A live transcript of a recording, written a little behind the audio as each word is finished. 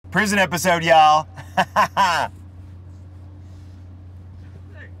Prison episode, y'all.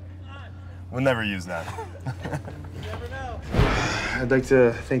 We'll never use that. I'd like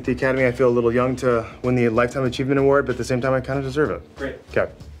to thank the Academy. I feel a little young to win the Lifetime Achievement Award, but at the same time, I kind of deserve it. Great. Okay.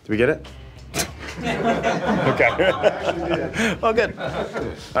 Do we get it? Okay. Oh, good. All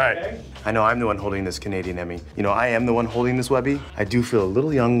right. I know I'm the one holding this Canadian Emmy. You know, I am the one holding this Webby. I do feel a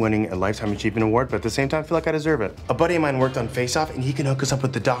little young winning a Lifetime Achievement Award, but at the same time, I feel like I deserve it. A buddy of mine worked on Face Off, and he can hook us up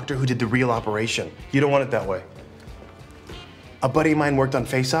with the doctor who did the real operation. You don't want it that way. A buddy of mine worked on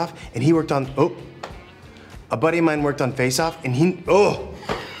Face Off, and he worked on, A buddy of mine worked on Face Off, and You're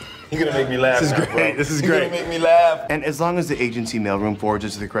gonna make me laugh. This is great. Bro. This is You're great. gonna make me laugh. And as long as the agency mailroom forwards it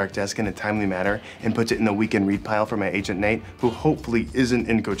to the correct desk in a timely manner and puts it in the weekend read pile for my agent Nate, who hopefully isn't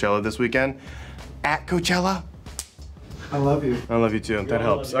in Coachella this weekend, at Coachella. I love you. I love you too. That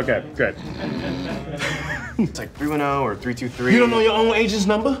helps. Okay, good. It's like 310 or 323. You don't know your own agent's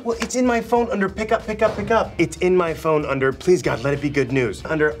number? Well, it's in my phone under pick up, pick up, pick up. It's in my phone under, please God, let it be good news.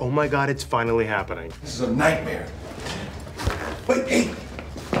 Under, oh my God, it's finally happening. This is a nightmare. Wait, hey.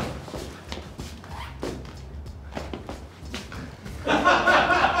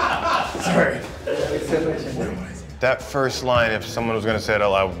 Sorry. That first line, if someone was gonna say it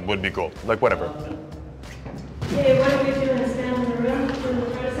out loud, would be cool. Like, whatever. Hey, what are we doing? Stand in the room doing the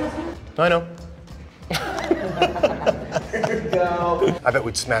threat assessment? I know. There you go. I bet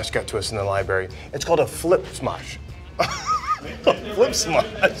we'd smash gut to us in the library. It's called a flip smash. Flip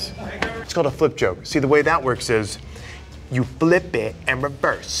smash. It's called a flip joke. See, the way that works is you flip it and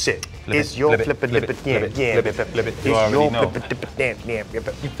reverse it. It's your flip it, yeah, yeah. Flip it. It's You already your know. flip it, yeah.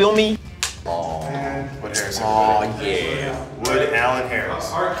 You feel me? Wood Harrison. Oh, yeah. Wood Allen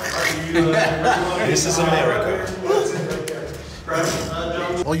Harris. This is America.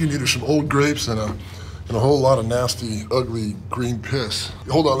 All you need are some old grapes and a whole lot of nasty, ugly green piss.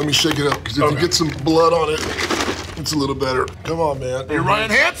 Hold on, let me shake it up, because if you get some blood on it, it's a little better. Come on, man. You're Ryan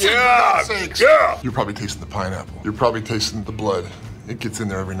Hansen, for God's sakes. Yeah! You're probably tasting the pineapple. You're probably tasting the blood. It gets in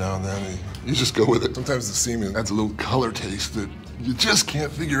there every now and then. You just go with it. Sometimes the semen adds a little color taste that you just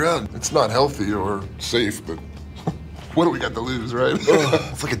can't figure out. It's not healthy or safe, but what do we got to lose, right?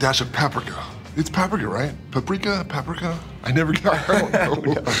 It's like a dash of paprika. It's paprika, right? Paprika? Paprika? I don't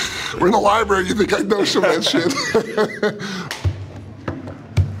know. We're in the library, you think I know some of that shit.